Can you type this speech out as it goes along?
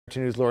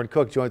News' Lauren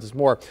Cook joins us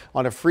more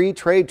on a free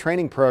trade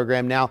training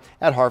program now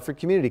at Harford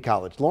Community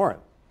College. Lauren.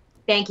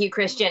 Thank you,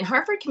 Christian.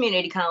 Harford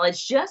Community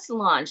College just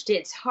launched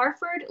its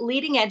Harford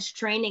Leading Edge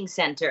Training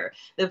Center.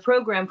 The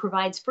program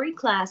provides free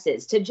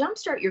classes to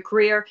jumpstart your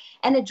career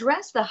and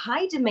address the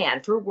high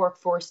demand for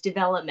workforce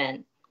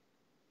development.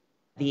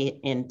 The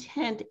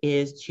intent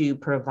is to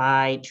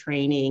provide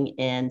training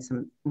in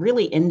some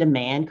really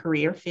in-demand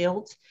career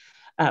fields,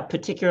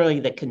 particularly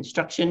the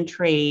construction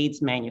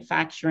trades,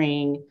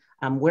 manufacturing,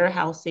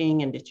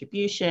 warehousing and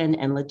distribution,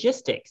 and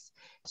logistics.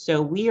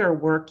 So we are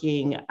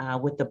working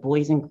with the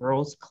Boys and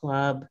Girls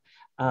Club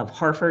of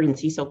Harford and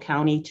Cecil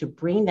County to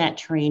bring that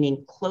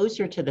training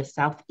closer to the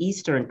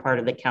southeastern part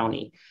of the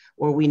county,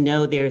 where we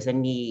know there's a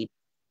need.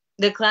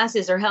 The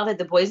classes are held at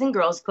the Boys and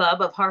Girls Club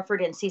of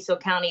Harford and Cecil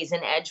Counties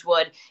in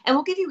Edgewood and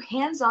will give you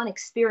hands-on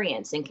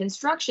experience in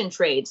construction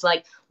trades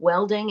like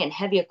welding and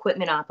heavy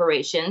equipment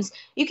operations.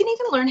 You can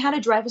even learn how to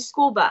drive a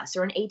school bus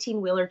or an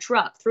 18-wheeler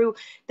truck through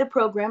the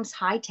program's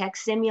high-tech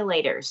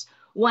simulators.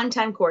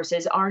 One-time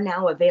courses are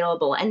now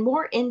available, and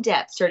more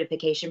in-depth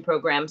certification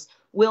programs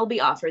will be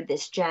offered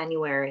this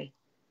January.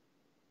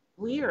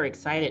 We are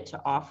excited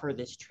to offer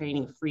this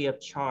training free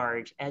of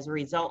charge as a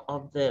result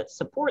of the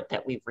support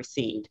that we've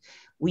received.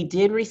 We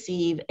did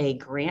receive a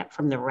grant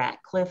from the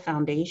Ratcliffe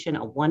Foundation,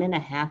 a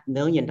 $1.5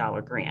 million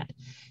grant.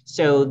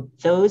 So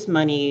those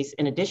monies,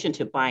 in addition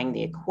to buying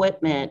the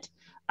equipment,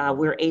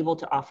 we're able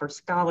to offer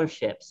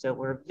scholarships. So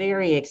we're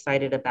very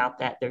excited about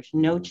that. There's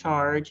no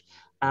charge.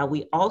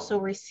 We also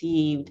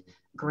received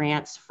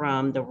grants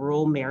from the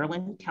Rural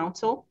Maryland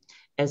Council,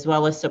 as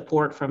well as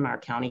support from our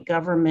county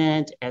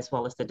government, as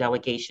well as the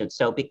delegation.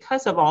 So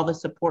because of all the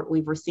support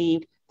we've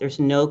received, there's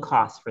no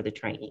cost for the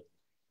training.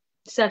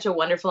 Such a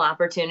wonderful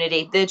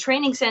opportunity. The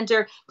training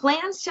center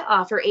plans to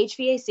offer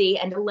HVAC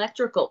and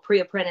electrical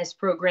pre-apprentice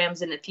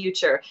programs in the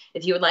future.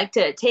 If you would like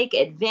to take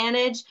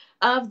advantage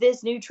of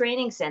this new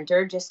training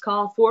center, just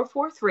call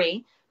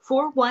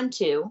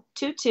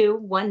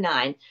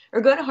 443-412-2219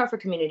 or go to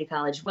Harford Community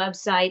College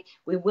website.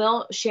 We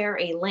will share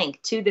a link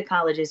to the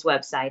college's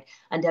website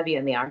on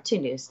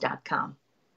WMAR2news.com.